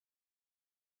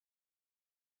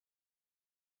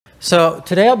So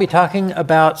today I'll be talking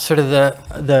about sort of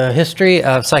the history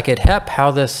of Scikit-HEP, how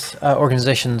this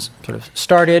organization sort of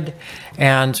started,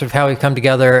 and sort of how we've come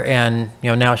together and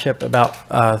now ship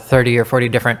about 30 or 40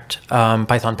 different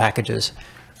Python packages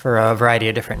for a variety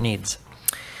of different needs.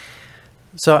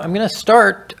 So I'm going to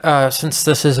start, since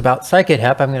this is about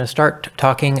Scikit-HEP, I'm going to start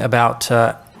talking about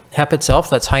HEP itself,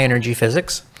 that's high energy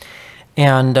physics,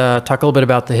 and talk a little bit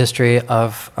about the history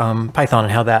of Python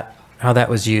and how that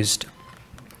was used.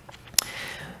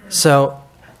 So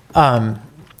I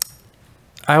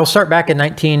will start back in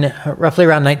roughly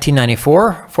around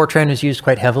 1994. Fortran was used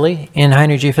quite heavily in high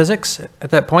energy physics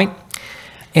at that point.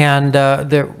 And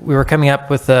we were coming up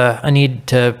with a need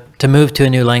to move to a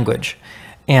new language.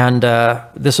 And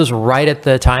this was right at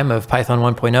the time of Python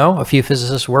 1.0. A few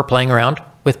physicists were playing around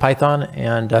with Python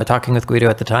and talking with Guido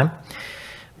at the time.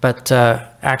 But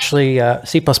actually,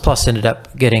 C++ ended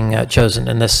up getting chosen,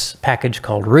 and this package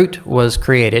called root was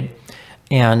created.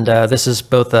 And this is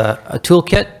both a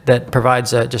toolkit that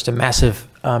provides just a massive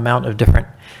amount of different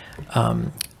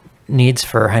needs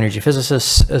for high energy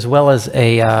physicists, as well as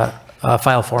a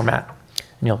file format.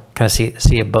 And you'll kind of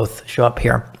see it both show up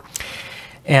here.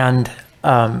 And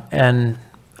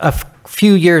a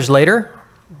few years later,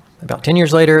 about 10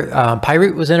 years later,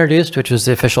 pyroot was introduced, which was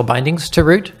the official bindings to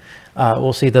root.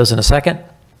 We'll see those in a second.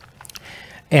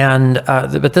 And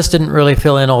but this didn't really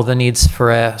fill in all the needs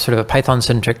for a sort of a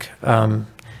Python-centric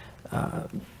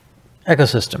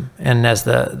ecosystem. And as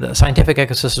the scientific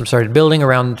ecosystem started building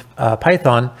around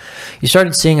Python, you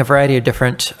started seeing a variety of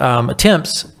different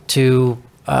attempts to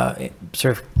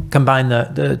sort of combine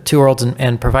the two worlds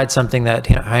and provide something that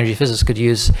high energy physics could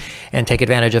use and take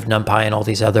advantage of NumPy and all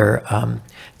these other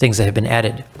things that have been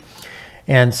added.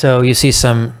 And so you see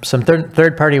some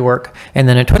third-party work, and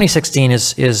then in 2016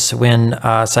 is when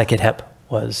Scikit-HEP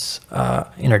was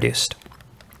introduced.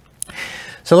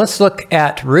 So let's look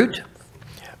at root.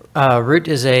 Root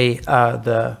is a C++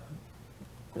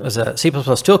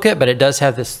 toolkit, but it does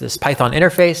have this Python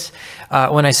interface.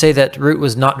 When I say that root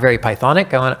was not very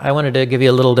Pythonic, I wanted to give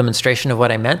you a little demonstration of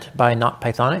what I meant by not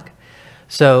Pythonic.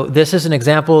 So this is an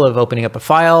example of opening up a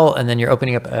file, and then you're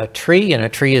opening up a tree, and a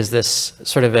tree is this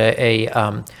sort of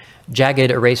a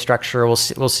jagged array structure. We'll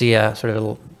see a sort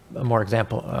of another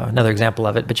example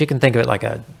of it, but you can think of it like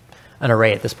an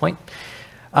array at this point.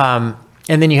 And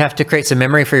then you have to create some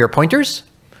memory for your pointers,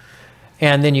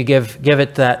 and then you give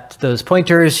it those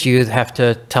pointers. You have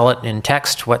to tell it in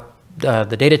text what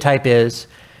the data type is.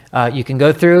 You can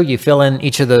go through, you fill in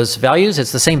each of those values.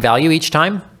 It's the same value each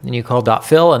time, and you call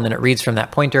 .fill, and then it reads from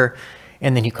that pointer,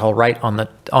 and then you call write on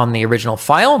the original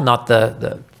file, not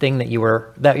the thing that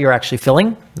you're actually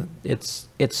filling. It's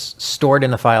stored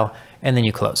in the file, and then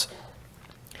you close.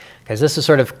 Okay, so this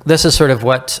is sort of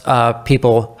what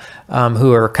people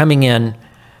who are coming in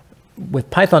with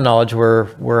Python knowledge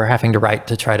were having to write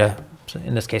to try to,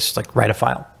 in this case, like write a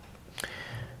file.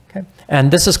 Okay.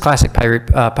 And this is classic pyroot.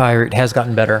 Pyroot has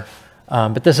gotten better,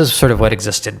 but this is sort of what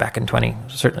existed back in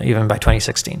certainly even by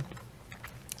 2016.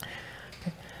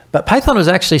 Okay. But Python was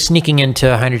actually sneaking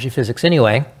into high energy physics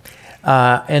anyway,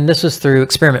 and this was through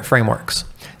experiment frameworks.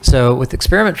 So with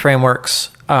experiment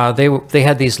frameworks, they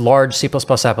had these large C++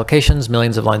 applications,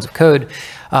 millions of lines of code,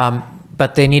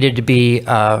 but they needed to be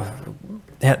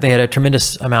they had a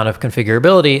tremendous amount of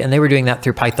configurability, and they were doing that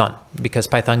through Python because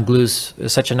Python is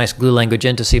such a nice glue language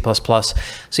into C++.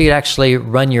 So you'd actually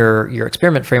run your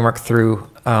experiment framework through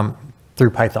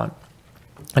Python.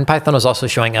 And Python was also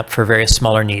showing up for various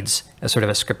smaller needs as sort of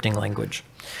a scripting language.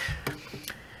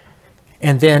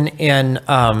 And then in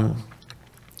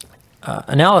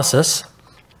analysis,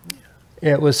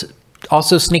 it was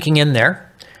also sneaking in there.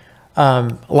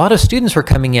 A lot of students were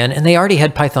coming in, and they already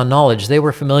had Python knowledge. They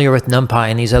were familiar with NumPy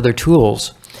and these other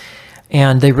tools,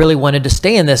 and they really wanted to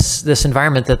stay in this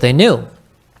environment that they knew.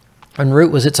 And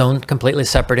root was its own completely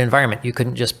separate environment. You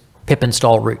couldn't just pip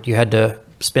install root. You had to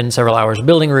spend several hours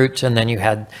building root, and then you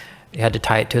had to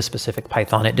tie it to a specific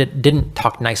Python. It didn't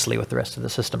talk nicely with the rest of the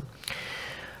system.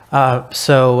 There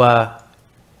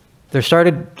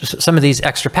started some of these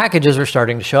extra packages were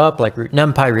starting to show up, like root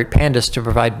NumPy, root pandas, to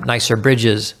provide nicer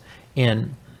bridges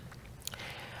in.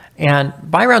 And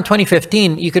by around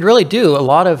 2015, you could really do a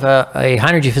lot of a high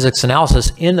energy physics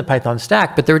analysis in the Python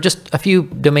stack, but there were just a few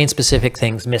domain-specific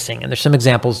things missing, and there's some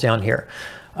examples down here.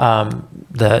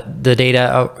 The data,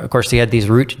 of course, you had these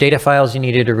root data files you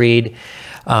needed to read.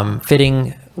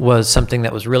 Fitting was something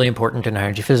that was really important in high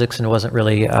energy physics and wasn't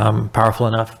really powerful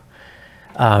enough.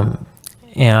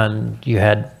 And you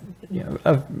had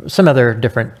some other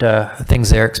different things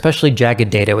there, especially jagged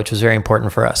data, which was very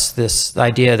important for us. This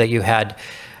idea that you had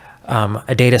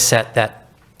a data set that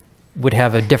would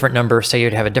have a different number. Say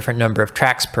you'd have a different number of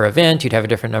tracks per event, you'd have a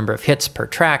different number of hits per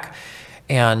track,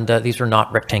 and these were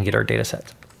not rectangular data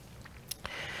sets.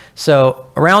 So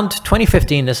around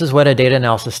 2015, this is what a data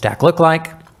analysis stack looked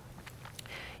like.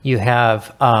 You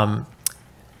have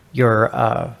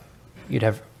you'd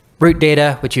have root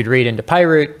data, which you'd read into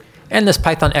PyRoot, and this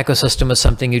Python ecosystem was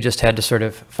something you just had to sort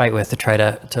of fight with to try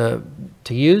to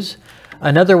use.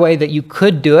 Another way that you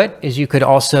could do it is you could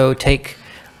also take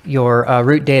your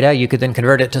root data, you could then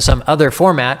convert it to some other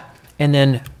format, and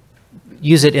then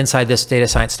use it inside this data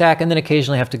science stack, and then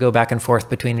occasionally have to go back and forth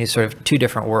between these sort of two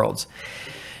different worlds.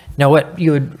 Now, what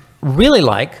you would really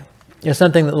like is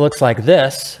something that looks like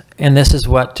this, and this is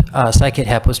what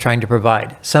Scikit-HEP was trying to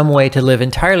provide. Some way to live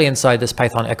entirely inside this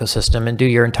Python ecosystem and do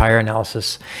your entire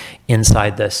analysis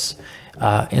inside this,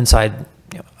 conda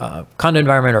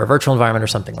environment or a virtual environment or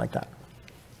something like that.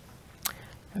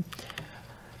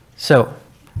 So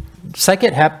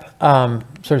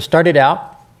Scikit-HEP sort of started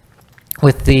out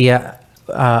with the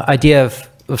idea of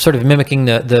sort of mimicking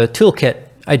the toolkit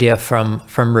idea from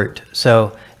root.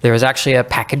 So there was actually a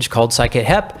package called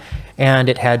Scikit-HEP, and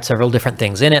it had several different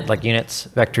things in it, like units,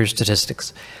 vectors,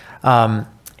 statistics. And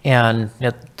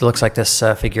it looks like this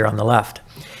figure on the left.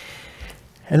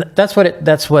 And that's what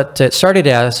it started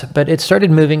as, but it started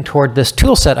moving toward this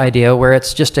toolset idea where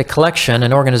it's just a collection,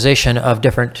 an organization of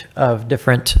different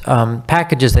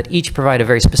packages that each provide a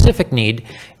very specific need,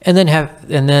 and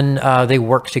then they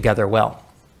work together well.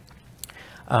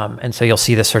 And so you'll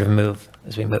see this sort of move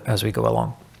as we go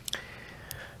along.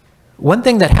 One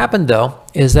thing that happened, though,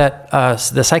 is that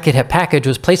the Scikit-HEP package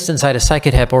was placed inside a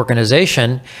Scikit-HEP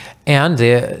organization, and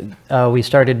we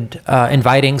started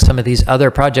inviting some of these other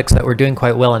projects that were doing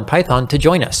quite well in Python to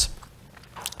join us.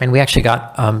 And we actually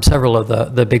got several of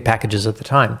the big packages at the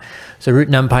time. So root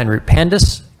NumPy and root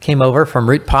Pandas came over from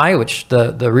rootpy, which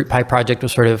the rootpy project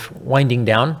was sort of winding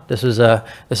down. This is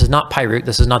not PyRoot.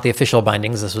 This is not the official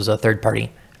bindings. This was a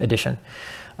third-party edition.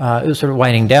 It was sort of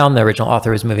winding down. The original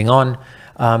author was moving on.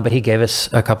 But he gave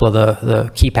us a couple of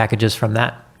the key packages from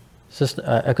that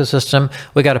ecosystem.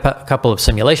 We got a couple of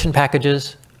simulation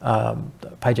packages,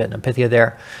 PyJet and Pythia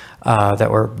there,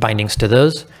 that were bindings to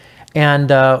those. And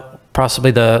possibly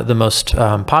the most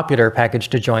popular package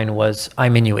to join was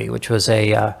iMinuit, which was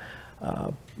a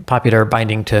popular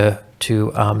binding to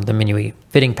the Minuit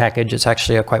fitting package. It's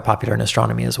actually quite popular in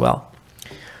astronomy as well.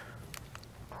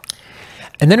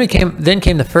 And then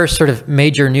came the first sort of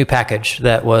major new package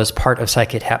that was part of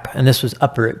Scikit-HEP, and this was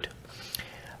uproot.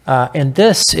 And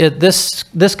this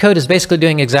code is basically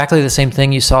doing exactly the same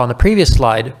thing you saw on the previous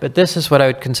slide, but this is what I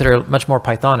would consider much more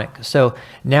Pythonic. So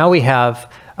now we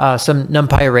have some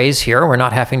NumPy arrays here. We're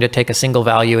not having to take a single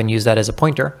value and use that as a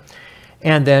pointer.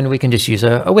 And then we can just use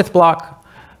a with block,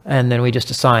 and then we just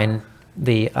assign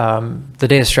the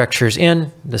data structures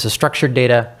in. This is structured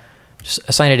data. Just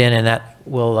assign it in, and that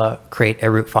will create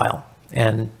a root file.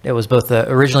 And it was both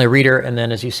originally a reader, and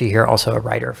then, as you see here, also a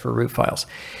writer for root files.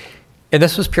 And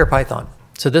this was pure Python.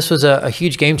 So this was a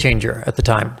huge game changer at the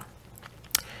time,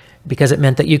 because it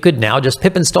meant that you could now just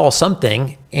pip install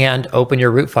something and open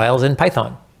your root files in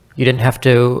Python. You didn't have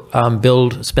to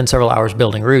spend several hours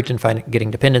building root and getting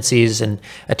dependencies and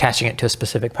attaching it to a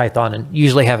specific Python and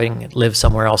usually having it live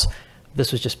somewhere else.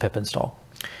 This was just pip install.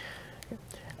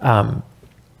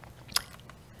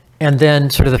 And then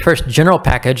sort of the first general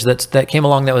package that came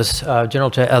along that was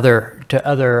general to other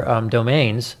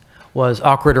domains was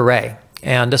AwkwardArray.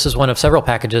 And this is one of several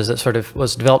packages that sort of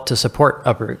was developed to support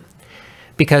uproot.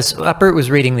 Because uproot was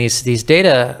reading these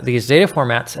data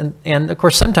formats, and of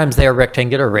course sometimes they are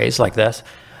rectangular arrays like this,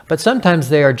 but sometimes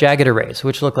they are jagged arrays,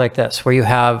 which look like this, where you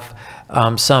have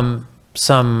some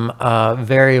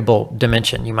variable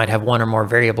dimension. You might have one or more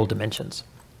variable dimensions.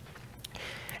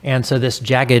 And so this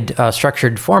jagged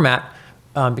structured format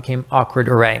became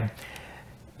AwkwardArray.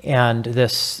 And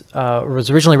this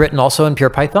was originally written also in pure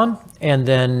Python. And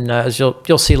then as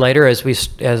you'll see later, as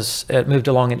it moved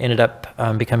along, it ended up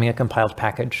becoming a compiled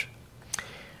package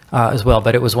as well.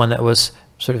 But it was one that was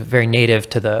sort of very native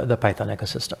to the Python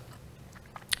ecosystem.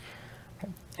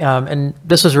 And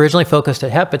this was originally focused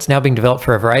at HEP. It's now being developed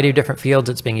for a variety of different fields.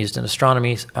 It's being used in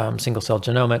astronomy, single-cell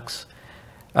genomics,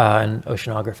 and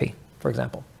oceanography, for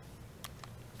example.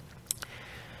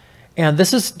 And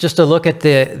this is just a look at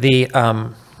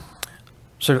the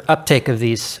sort of uptake of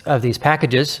these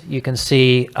packages. You can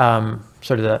see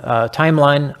sort of the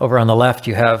timeline. Over on the left,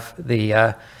 you have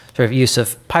the sort of use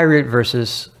of PyRoot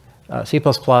versus C++.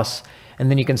 And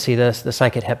then you can see the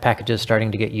Scikit-HEP packages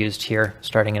starting to get used here,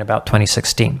 starting in about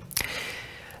 2016.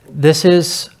 This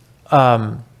is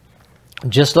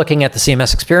just looking at the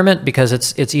CMS experiment because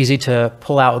it's easy to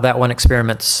pull out that one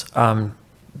experiment's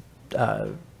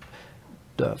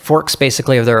forks,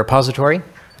 basically, of the repository.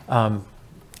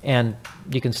 And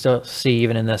you can still see,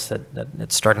 even in this, that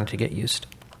it's starting to get used.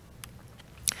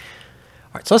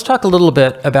 All right, so let's talk a little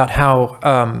bit about how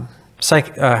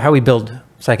we build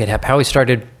Scikit-HEP, how we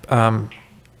started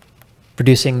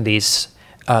producing these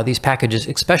packages,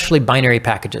 especially binary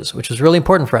packages, which was really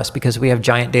important for us because we have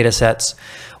giant data sets.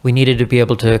 We needed to be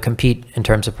able to compete in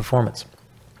terms of performance.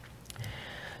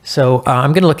 So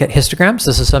I'm going to look at histograms.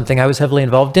 This is something I was heavily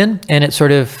involved in, and it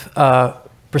sort of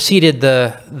preceded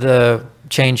the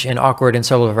change in Awkward and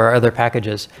several of our other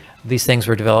packages. These things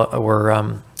were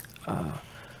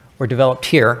developed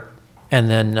here and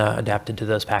then adapted to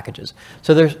those packages.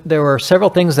 So there were several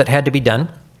things that had to be done.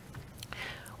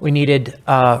 We needed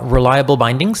reliable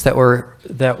bindings that were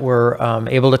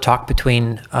able to talk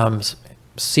between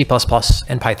C++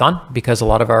 and Python, because a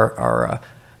lot of our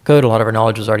code, a lot of our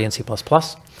knowledge was already in C++.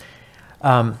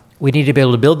 We need to be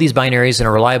able to build these binaries in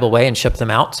a reliable way and ship them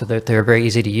out so that they're very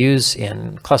easy to use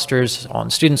in clusters,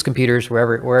 on students' computers,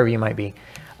 wherever you might be.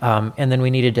 And then we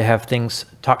needed to have things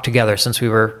talk together, since we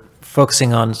were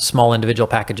focusing on small individual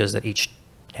packages that each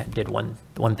did one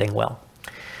thing well.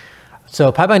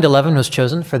 So PyBind 11 was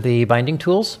chosen for the binding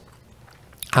tools.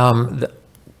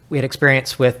 We had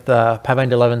experience with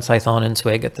PyBind 11, Cython, and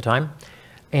Swig at the time.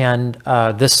 And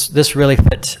this really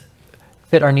fit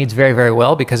our needs very, very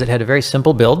well because it had a very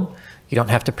simple build. You don't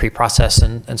have to pre-process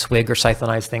and Swig or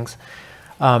Cythonize things.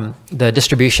 The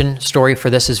distribution story for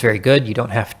this is very good. You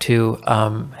don't have to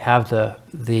have a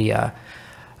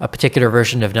particular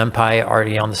version of NumPy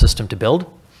already on the system to build,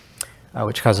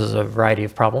 which causes a variety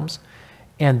of problems.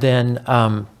 And then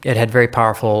it had very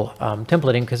powerful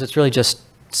templating because it's really just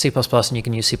C++, and you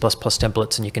can use C++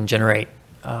 templates, and you can generate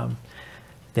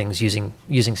things using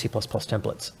C++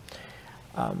 templates.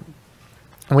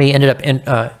 We ended up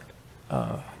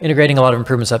integrating a lot of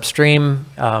improvements upstream.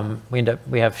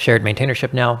 We have shared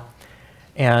maintainership now,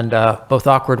 and both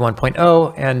Awkward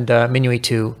 1.0 and iMinuit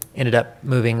 2 ended up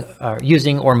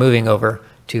using or moving over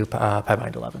to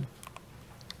PyBind 11.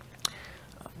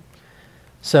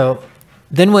 So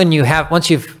then once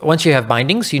you have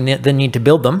bindings, you then need to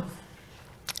build them.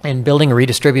 And building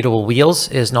redistributable wheels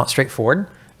is not straightforward.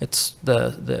 It's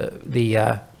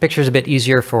the picture is a bit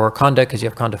easier for Conda because you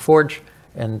have Conda Forge,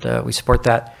 and we support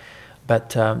that.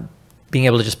 But being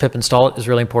able to just pip install it is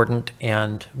really important,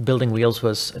 and building wheels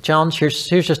was a challenge. Here's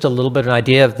just a little bit of an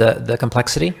idea of the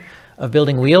complexity of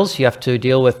building wheels. You have to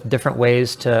deal with different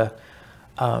ways to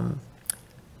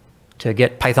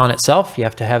get Python itself. You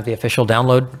have to have the official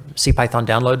download, CPython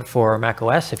download for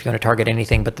macOS if you want to target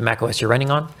anything but the macOS you're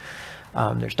running on.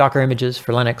 There's Docker images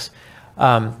for Linux.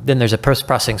 Then there's a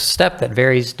post-processing step that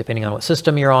varies depending on what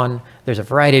system you're on. There's a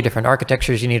variety of different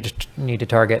architectures you need to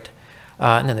target.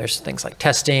 And then there's things like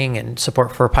testing and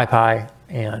support for SciPy,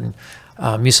 and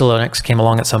Musa-Linux came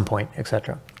along at some point,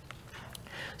 etc.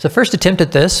 So first attempt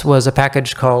at this was a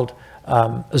package called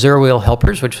Azure Wheel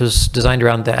Helpers, which was designed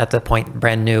around at that point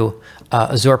brand new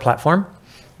Azure platform,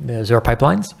 the Azure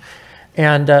pipelines.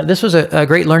 And this was a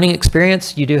great learning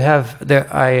experience. You do have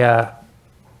I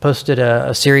posted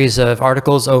a series of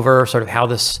articles over sort of how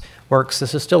this works.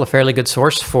 This is still a fairly good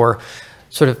source for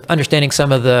sort of understanding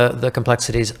some of the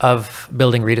complexities of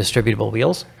building redistributable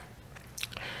wheels.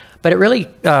 But it really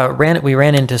we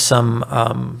ran into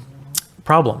some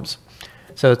problems.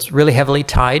 So it's really heavily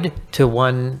tied to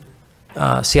one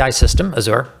CI system,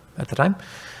 Azure at the time.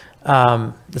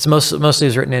 It's mostly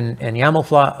was written in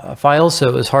YAML files, so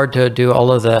it was hard to do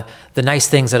all of the nice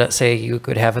things that, say, you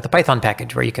could have with a Python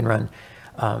package where you can run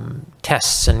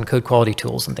tests and code quality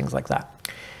tools and things like that.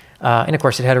 And of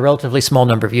course, it had a relatively small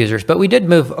number of users, but we did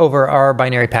move over our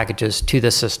binary packages to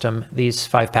this system. These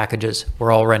 5 packages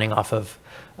were all running off of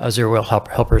Azure Wheel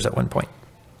Helpers at one point.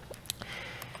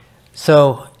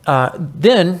 So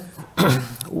then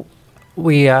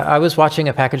I was watching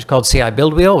a package called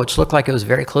cibuildwheel, which looked like it was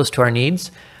very close to our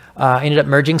needs. I ended up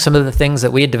merging some of the things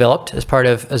that we had developed as part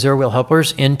of Azure Wheel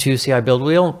Helpers into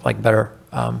cibuildwheel, like better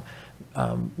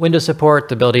Windows support,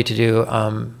 the ability to do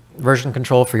version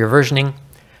control for your versioning,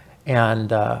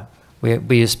 and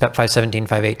we used PEP 517,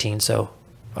 518, so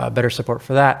better support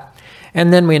for that.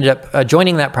 And then we ended up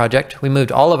joining that project. We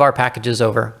moved all of our packages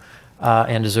over,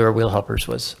 and Azure Wheel Helpers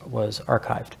was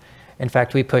archived. In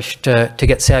fact, we pushed to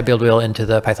get cibuildwheel into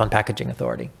the Python Packaging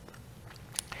Authority.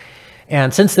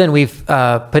 And since then, we've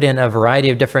put in a variety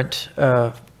of different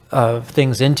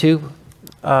things into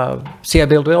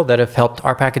cibuildwheel that have helped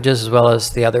our packages, as well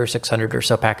as the other 600 or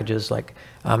so packages like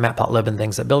matplotlib and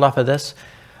things that build off of this,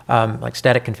 like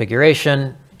static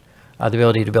configuration, the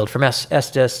ability to build from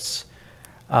SDists,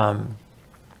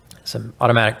 some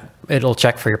automatic, it'll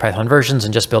check for your Python versions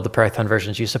and just build the Python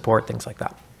versions you support, things like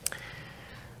that.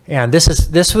 And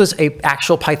this was a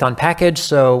actual Python package,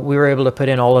 so we were able to put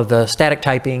in all of the static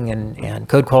typing and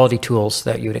code quality tools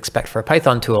that you would expect for a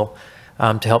Python tool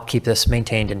to help keep this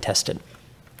maintained and tested,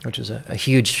 which is a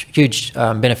huge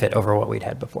benefit over what we'd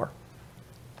had before.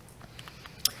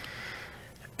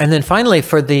 And then finally,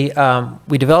 for the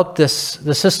we developed the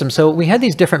system. So we had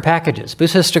these different packages.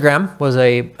 Boost-histogram was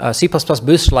a C++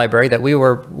 boost library that we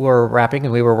were wrapping,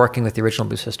 and we were working with the original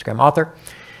Boost-histogram author.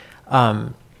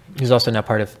 He's also now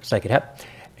part of Scikit-HEP.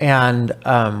 And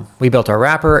we built our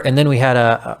wrapper, and then we had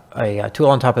a tool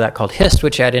on top of that called hist,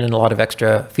 which added in a lot of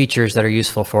extra features that are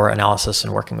useful for analysis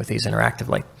and working with these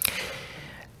interactively.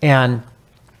 And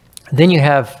then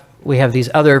we have these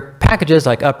other packages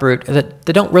like uproot that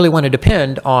they don't really want to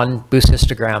depend on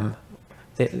boost-histogram.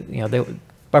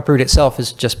 Uproot itself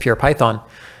is just pure Python.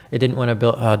 It didn't want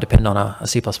to depend on a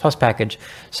C++ package.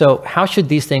 So how should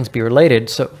these things be related?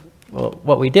 So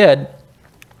what we did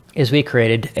is we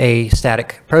created a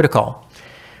static protocol,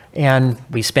 and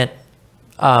we spent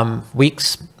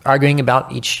weeks arguing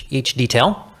about each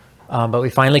detail, but we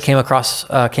finally came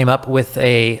up with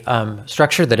a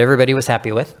structure that everybody was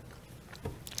happy with.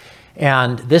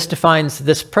 And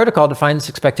this protocol defines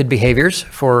expected behaviors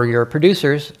for your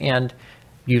producers, and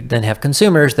you then have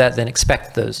consumers that then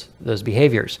expect those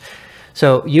behaviors.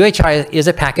 So UHI is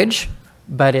a package,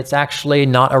 but it's actually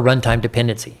not a runtime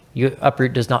dependency.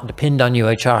 Uproot does not depend on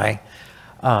UHI,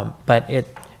 but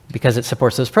because it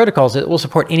supports those protocols, it will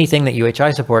support anything that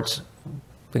UHI supports,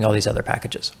 including all these other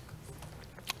packages.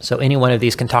 So any one of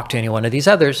these can talk to any one of these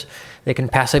others. They can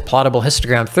pass a plottable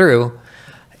histogram through,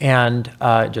 and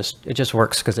it just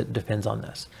works because it depends on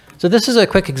this. So this is a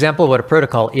quick example of what a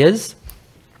protocol is.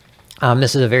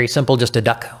 This is a very simple, just a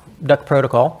duck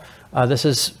protocol. This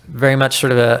is very much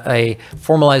sort of a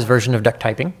formalized version of duck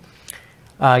typing.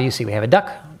 You see we have a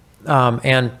duck,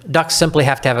 and ducks simply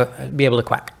have to be able to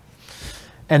quack.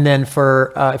 And then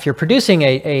if you're producing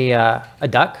a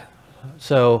duck,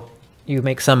 so you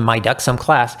make some myDuck, some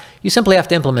class, you simply have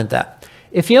to implement that.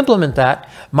 If you implement that,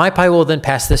 MyPy will then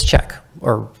pass this check,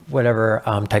 or whatever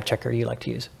type checker you like to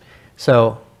use.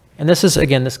 So, and this is,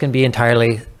 again, this can be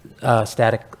entirely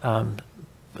static.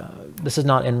 This is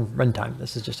not in runtime.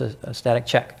 This is just a static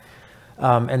check.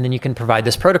 And then you can provide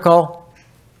this protocol,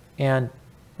 and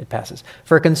it passes.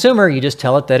 For a consumer, you just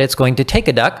tell it that it's going to take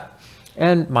a duck,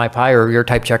 and MyPy or your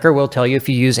type checker will tell you if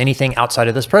you use anything outside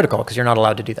of this protocol, because you're not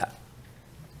allowed to do that.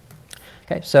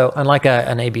 Okay, so unlike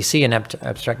an ABC, an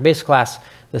abstract base class,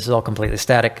 this is all completely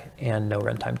static and no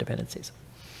runtime dependencies.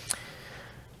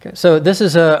 Okay, so this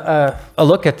is a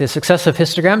look at the success of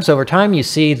histograms over time. You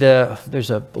see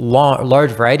there's a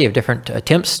large variety of different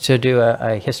attempts to do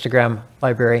a histogram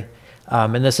library.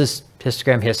 And this is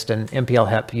histogram hist and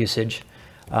MPL-HEP usage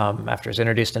after it was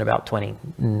introduced in about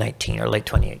 2019 or late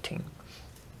 2018.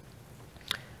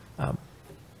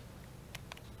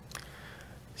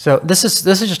 So this is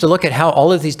just a look at how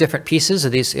all of these different pieces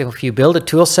of these, if you build a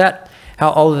tool set,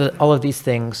 how all of these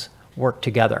things work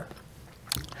together.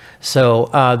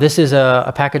 So this is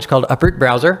a package called Uproot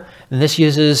Browser, and this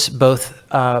uses both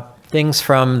things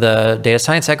from the data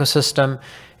science ecosystem,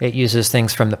 it uses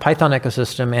things from the Python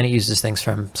ecosystem, and it uses things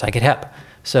from Scikit-HEP.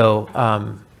 So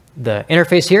the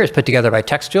interface here is put together by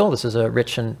Textual. This is a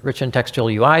rich and textual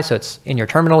UI, so it's in your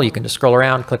terminal. You can just scroll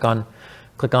around, click on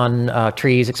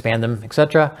trees, expand them,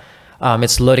 etc.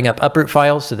 It's loading up uproot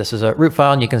files. So this is a root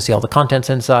file, and you can see all the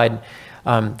contents inside.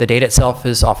 The data itself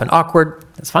is often awkward.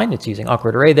 That's fine. It's using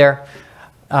AwkwardArray there.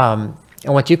 And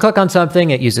once you click on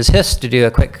something, it uses hist to do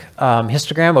a quick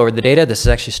histogram over the data. This is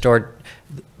actually stored.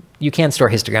 You can store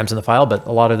histograms in the file, but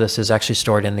a lot of this is actually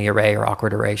stored in the array or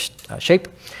AwkwardArray shape.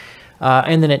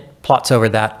 And then it plots over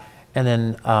that, and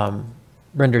then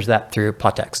renders that through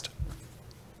plot text.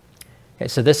 Okay,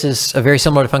 so this is very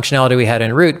similar to functionality we had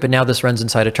in root, but now this runs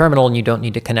inside a terminal, and you don't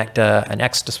need to connect an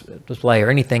X display or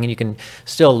anything, and you can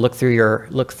still look through your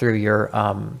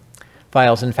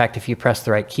files. In fact, if you press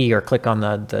the right key or click on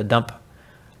the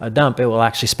dump, it will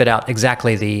actually spit out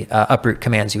exactly the uproot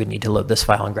commands you would need to load this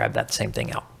file and grab that same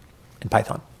thing out in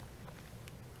Python.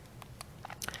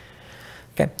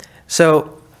 Okay,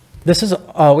 so this is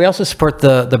we also support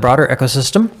the broader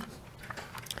ecosystem.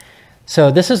 So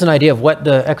this is an idea of what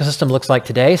the ecosystem looks like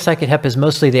today. Scikit-HEP is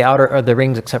mostly the outer or the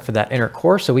rings except for that inner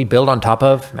core. So we build on top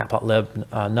of Matplotlib,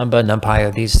 Numba,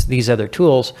 NumPy, these other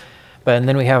tools. And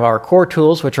then we have our core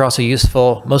tools, which are also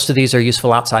useful. Most of these are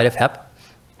useful outside of HEP.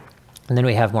 And then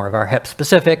we have more of our HEP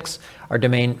specifics, our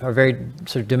very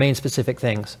sort of domain specific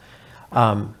things.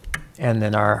 And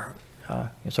then our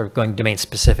sort of going domain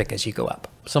specific as you go up,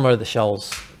 similar to the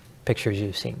shells pictures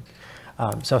you've seen.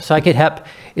 So Scikit-HEP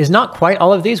is not quite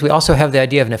all of these. We also have the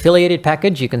idea of an affiliated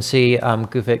package. You can see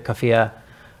Gufit, Kafia,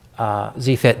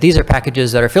 ZFit. These are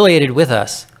packages that are affiliated with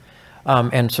us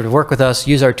and sort of work with us,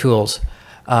 use our tools,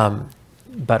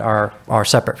 but are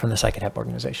separate from the Scikit-HEP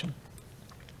organization.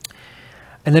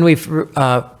 And then we've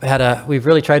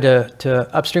really tried to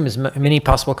upstream as many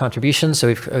possible contributions. So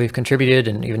we've contributed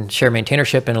and even share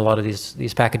maintainership in a lot of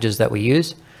these packages that we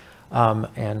use.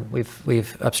 And we've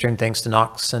upstreamed things to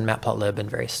Nox and Matplotlib and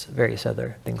various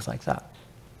other things like that.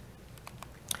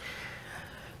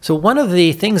 So one of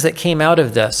the things that came out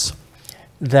of this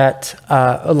that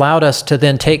allowed us to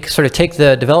then take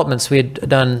the developments we had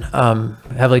done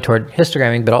heavily toward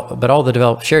histogramming, but all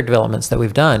the shared developments that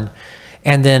we've done,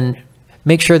 and then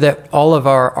make sure that all of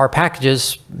our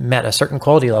packages met a certain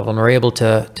quality level and were able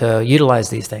to utilize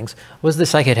these things, was the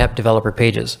Scikit-HEP developer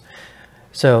pages.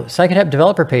 So Scikit-HEP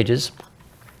developer pages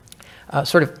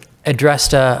sort of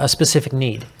addressed a specific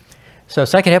need. So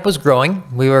Scikit-HEP was growing.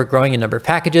 We were growing in number of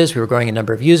packages. We were growing in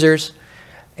number of users.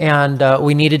 And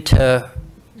we needed to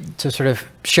sort of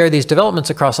share these developments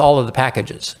across all of the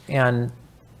packages. And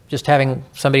just having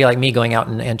somebody like me going out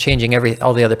and changing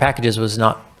all the other packages was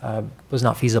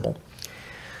not feasible.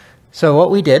 So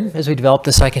what we did is we developed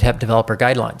the Scikit-HEP developer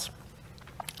guidelines.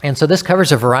 And so this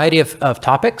covers a variety of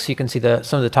topics. You can see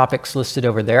some of the topics listed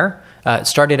over there. It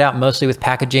started out mostly with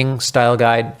packaging, style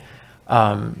guide,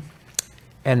 and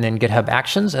then GitHub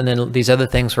Actions. And then these other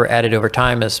things were added over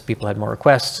time as people had more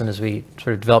requests and as we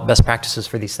sort of developed best practices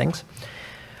for these things.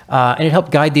 And it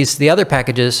helped guide the other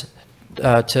packages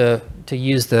to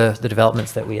use the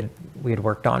developments that we had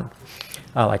worked on,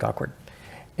 like Awkward.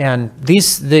 And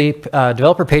the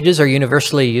developer pages are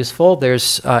universally useful.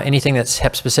 There's anything that's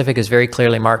HEP specific is very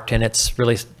clearly marked, and it's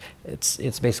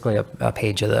basically a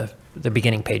page of the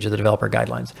beginning page of the developer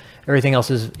guidelines. Everything else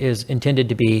is intended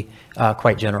to be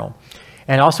quite general.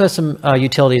 And it also has some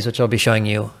utilities, which I'll be showing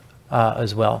you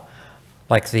as well,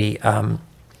 like the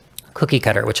cookie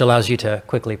cutter, which allows you to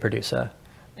quickly produce a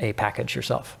package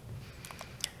yourself.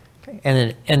 Okay.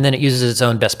 And then it uses its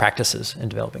own best practices in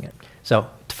developing it. So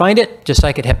to find it, just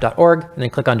scikit-hep.org, and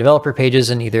then click on developer pages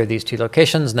in either of these two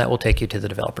locations, and that will take you to the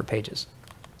developer pages.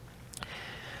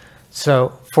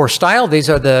 So for style, these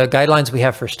are the guidelines we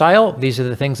have for style. These are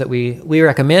the things that we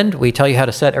recommend. We tell you how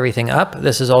to set everything up.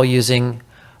 This is all using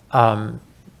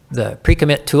the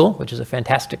pre-commit tool, which is a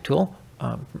fantastic tool.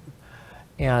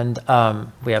 And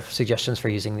we have suggestions for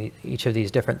using each of these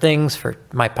different things for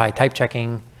MyPy type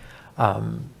checking,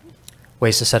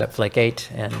 ways to set up Flake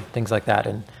 8 and things like that,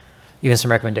 and even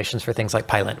some recommendations for things like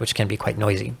Pylint, which can be quite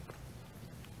noisy.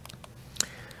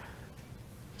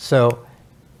 So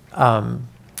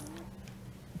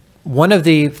one of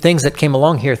the things that came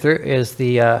along here is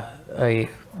this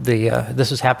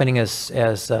was happening as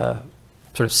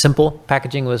sort of simple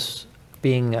packaging was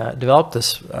being developed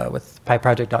with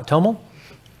pyproject.toml.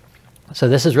 So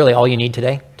this is really all you need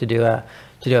today to do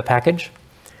a package.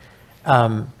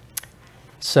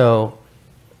 So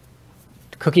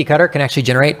Cookie Cutter can actually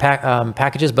generate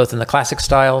packages both in the classic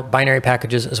style, binary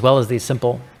packages, as well as these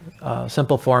simple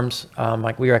forms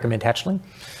like we recommend Hatchling.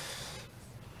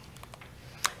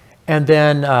 And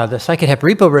then the Scikit-HEP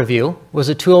repo review was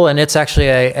a tool, and it's actually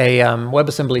a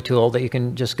WebAssembly tool that you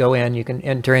can just go in, you can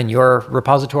enter in your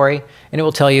repository, and it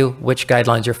will tell you which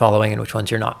guidelines you're following and which ones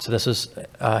you're not. So this has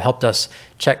helped us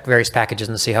check various packages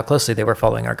and see how closely they were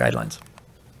following our guidelines.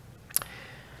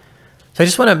 So I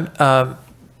just want to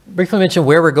briefly mention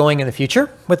where we're going in the future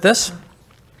with this.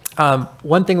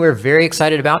 One thing we're very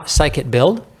excited about,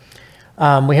 scikit-build.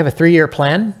 We have a 3-year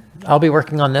plan. I'll be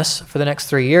working on this for the next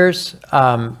 3 years.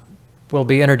 We'll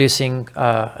be introducing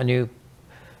a new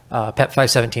PEP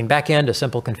 517 backend, a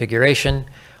simple configuration.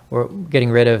 We're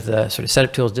getting rid of the sort of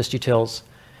setup tools, distutils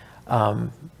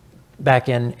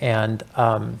backend, and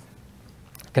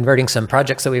converting some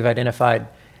projects that we've identified,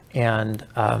 and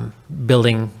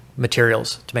building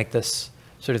materials to make this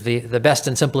sort of the best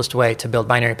and simplest way to build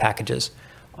binary packages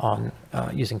on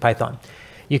using Python.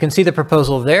 You can see the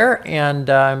proposal there, and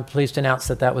I'm pleased to announce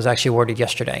that that was actually awarded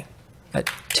yesterday at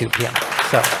 2 p.m.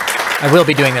 So I will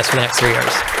be doing this for the next 3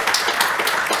 years.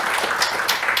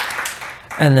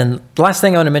 And then the last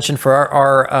thing I want to mention for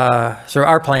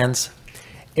our plans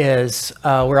is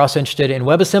we're also interested in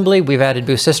WebAssembly. We've added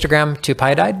boost-histogram to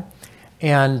Pyodide,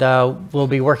 and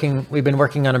we've been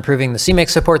working on improving the CMake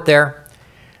support there.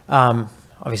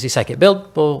 Obviously,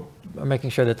 scikit-build, we're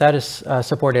making sure that that is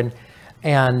supported.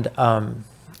 And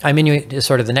iMinuit is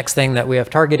sort of the next thing that we have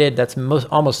targeted. That's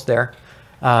almost there.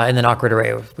 And then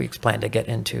AwkwardArray, we plan to get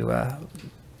into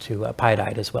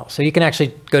pydiet as well. So you can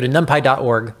actually go to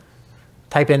numpy.org,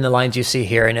 type in the lines you see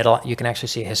here, and you can actually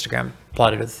see a histogram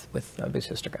plotted with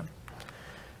boost-histogram.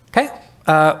 Okay,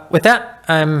 with that,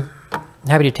 I'm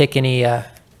happy to take any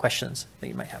questions that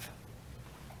you might have.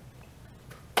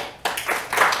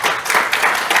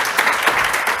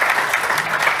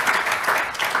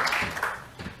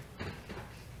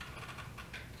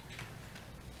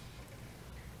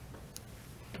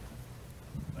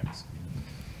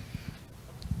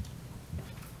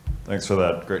 Thanks for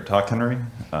that great talk, Henry.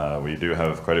 We do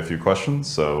have quite a few questions,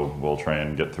 so we'll try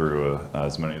and get through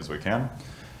as many as we can.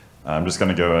 I'm just going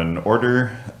to go in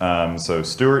order. So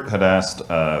Stuart had asked,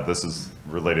 this is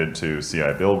related to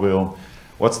cibuildwheel.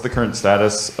 What's the current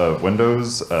status of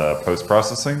Windows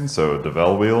post-processing, so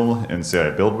develwheel in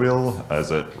cibuildwheel?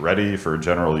 Is it ready for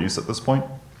general use at this point?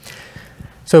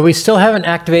 So we still haven't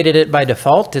activated it by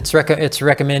default. It's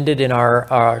recommended in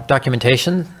our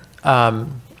documentation.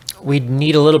 We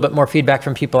need a little bit more feedback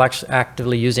from people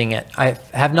actively using it. I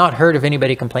have not heard of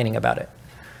anybody complaining about it,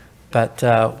 but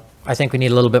I think we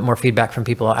need a little bit more feedback from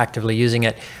people actively using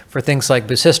it. For things like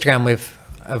boost-histogram, we've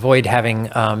avoided having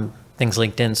things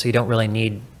linked in, so you don't really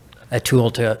need a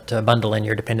tool to bundle in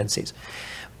your dependencies.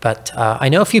 But I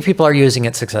know a few people are using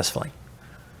it successfully,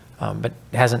 but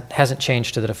it hasn't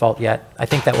changed to the default yet. I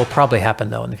think that will probably happen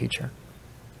though in the future.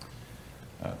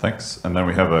 Thanks. And then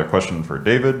we have a question for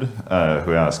David,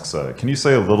 who asks, can you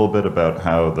say a little bit about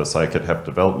how the Scikit-HEP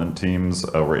development teams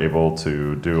were able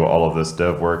to do all of this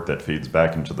dev work that feeds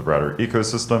back into the broader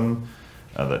ecosystem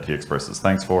that he expresses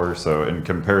thanks for? So in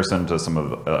comparison to some of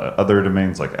the other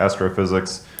domains like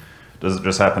astrophysics, does it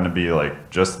just happen to be like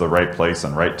just the right place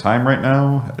and right time right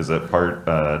now? Is it part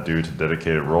due to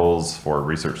dedicated roles for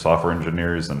research software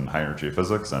engineers in high energy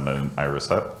physics and in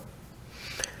IRIS-HEP?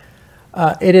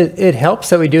 It helps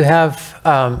that we do have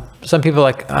some people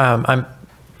like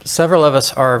several of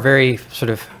us are very sort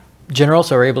of general,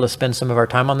 so we're able to spend some of our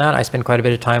time on that. I spend quite a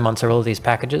bit of time on several of these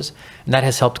packages, and that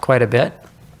has helped quite a bit.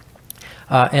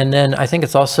 And then I think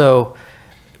it's also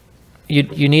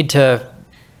you need to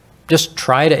just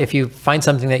try to, if you find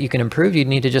something that you can improve, you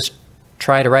need to just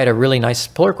try to write a really nice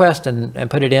pull request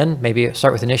and put it in. Maybe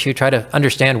start with an issue. Try to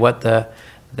understand what the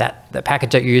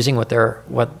package that you're using,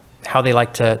 how they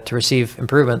like to receive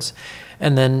improvements,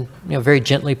 and then very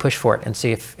gently push for it and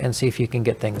see if you can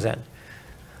get things in.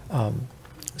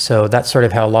 So that's sort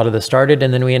of how a lot of this started,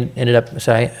 and then we ended up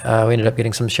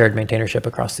getting some shared maintainership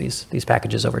across these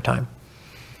packages over time.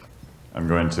 I'm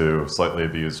going to slightly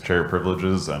abuse chair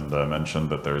privileges and mention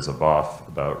that there's a BOF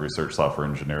about research software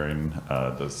engineering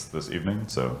this evening,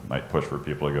 so might push for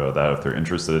people to go to that if they're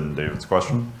interested in David's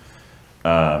question.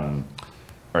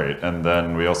 All right, and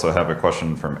then we also have a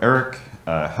question from Eric.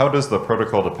 How does the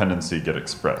protocol dependency get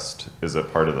expressed? Is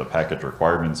it part of the package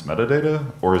requirements metadata,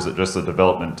 or is it just a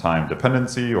development time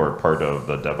dependency or part of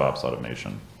the DevOps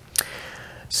automation?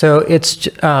 So it's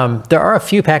there are a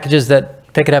few packages that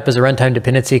pick it up as a runtime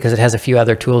dependency because it has a few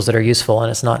other tools that are useful, and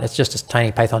it's just a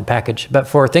tiny Python package. But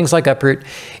for things like uproot,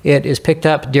 it is picked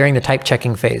up during the type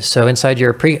checking phase. So inside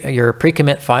your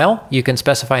pre-commit file, you can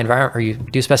specify you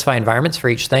do specify environments for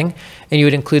each thing, and you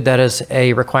would include that as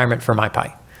a requirement for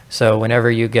MyPy. So whenever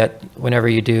you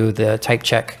do the type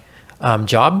check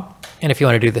job, and if you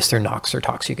want to do this through Nox or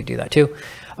Tox, you could do that too.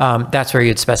 That's where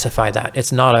you'd specify that.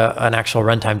 It's not an actual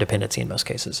runtime dependency in most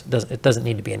cases. It doesn't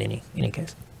need to be in any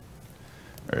case.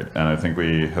 All right, and I think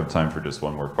we have time for just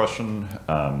one more question,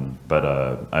 but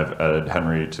I've added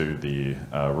Henry to the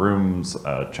Rooms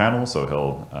channel, so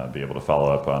he'll be able to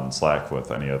follow up on Slack with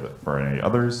any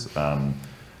others.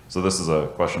 So this is a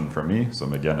question from me, so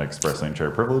I'm again expressing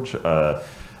chair privilege.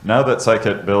 Now that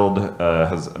scikit-build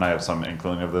and I have some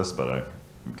inkling of this, but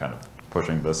I'm kind of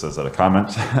pushing this as a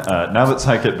comment. Now that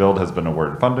scikit-build has been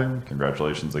awarded funding,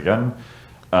 congratulations again.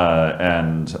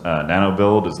 And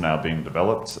NanoBuild is now being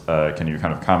developed. Can you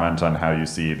kind of comment on how you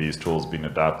see these tools being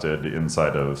adopted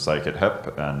inside of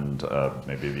Scikit-HEP and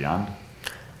maybe beyond?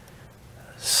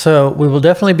 So we will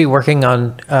definitely be working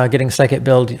on getting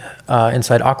Scikit-build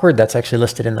inside Awkward. That's actually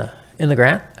listed in the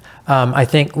grant. I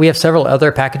think we have several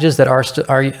other packages that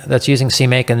that's using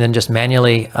CMake and then just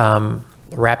manually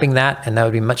wrapping that, and that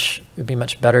would be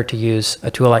much better to use a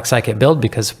tool like Scikit-build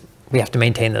because we have to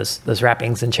maintain those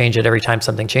wrappings and change it every time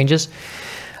something changes.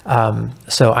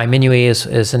 So iMinuit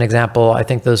is an example. I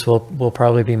think those will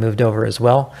probably be moved over as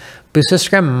well.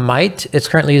 boost-histogram it's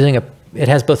currently using it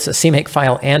has both a CMake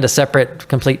file and a separate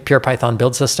complete pure Python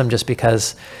build system just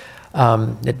because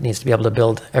it needs to be able to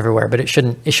build everywhere, but it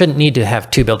shouldn't need to have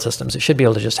two build systems. It should be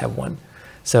able to just have one.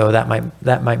 So that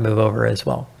might move over as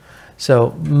well.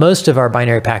 So most of our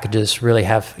binary packages really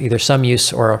have either some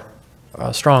use or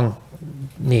strong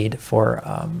need for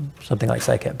something like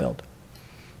scikit-build.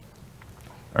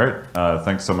 All right,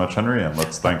 thanks so much, Henry, and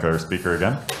let's thank our speaker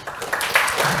again.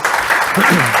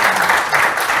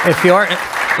 If you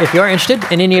are interested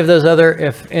in any of those other,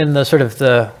 in the sort of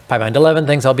the pipeline 11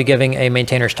 things, I'll be giving a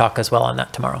maintainer's talk as well on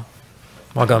that tomorrow.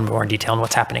 I'll go into more detail on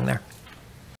what's happening there.